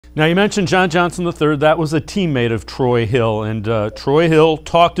Now, you mentioned John Johnson III. That was a teammate of Troy Hill, and Troy Hill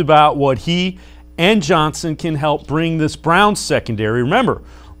talked about what he and Johnson can help bring this Browns secondary. Remember,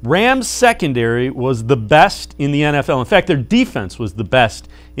 Rams secondary was the best in the NFL. In fact, their defense was the best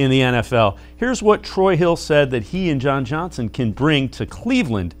in the NFL. Here's what Troy Hill said that he and John Johnson can bring to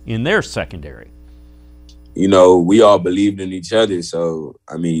Cleveland in their secondary. You know, we all believed in each other. So,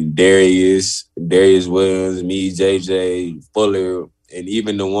 I mean, Darius Williams, me, JJ, Fuller, and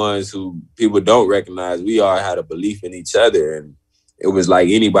even the ones who people don't recognize, we all had a belief in each other. And it was like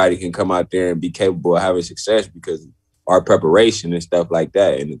anybody can come out there and be capable of having success because our preparation and stuff like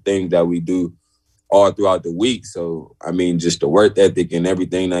that and the things that we do all throughout the week. So, I mean, just the work ethic and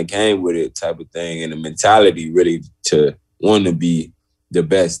everything that came with it type of thing and the mentality really to want to be the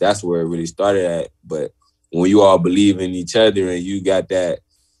best. That's where it really started at. But when you all believe in each other and you got that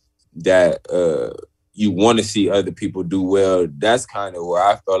you want to see other people do well, that's kind of where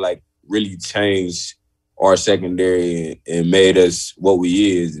I felt like really changed our secondary and made us what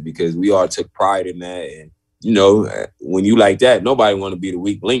we is, because we all took pride in that. And, you know, when you like that, nobody want to be the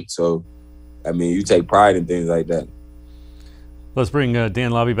weak link. So, I mean, you take pride in things like that. Let's bring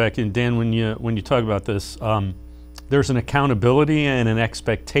Dan Labbe back in. Dan, when you talk about this, there's an accountability and an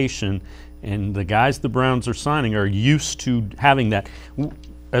expectation, and the guys the Browns are signing are used to having that.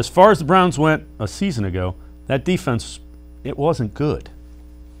 As far as the Browns went a season ago, that defense, it wasn't good.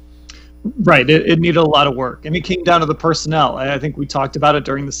 Right. It needed a lot of work, and it came down to the personnel. I think we talked about it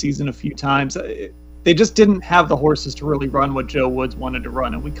during the season a few times. They just didn't have the horses to really run what Joe Woods wanted to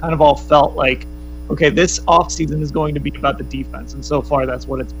run, and we kind of all felt like, okay, this offseason is going to be about the defense, and so far that's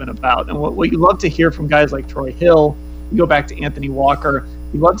what it's been about. And what you love to hear from guys like Troy Hill, you go back to Anthony Walker,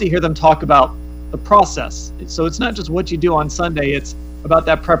 you love to hear them talk about the process. So it's not just what you do on Sunday, it's about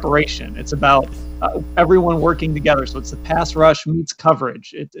that preparation. It's about everyone working together. So it's the pass rush meets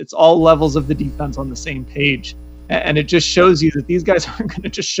coverage. It's all levels of the defense on the same page. And it just shows you that these guys aren't going to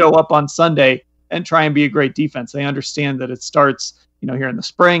just show up on Sunday and try and be a great defense. They understand that it starts, here in the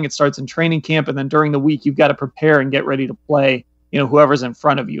spring, it starts in training camp, and then during the week, you've got to prepare and get ready to play, whoever's in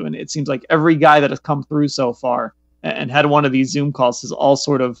front of you. And it seems like every guy that has come through so far and had one of these Zoom calls has all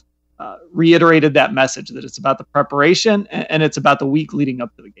sort of reiterated that message, that it's about the preparation and it's about the week leading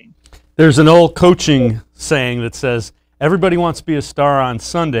up to the game. There's an old coaching saying that says, everybody wants to be a star on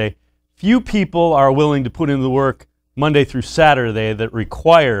Sunday. Few people are willing to put in the work Monday through Saturday that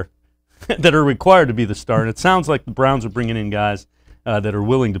are required to be the star. And it sounds like the Browns are bringing in guys that are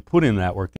willing to put in that work.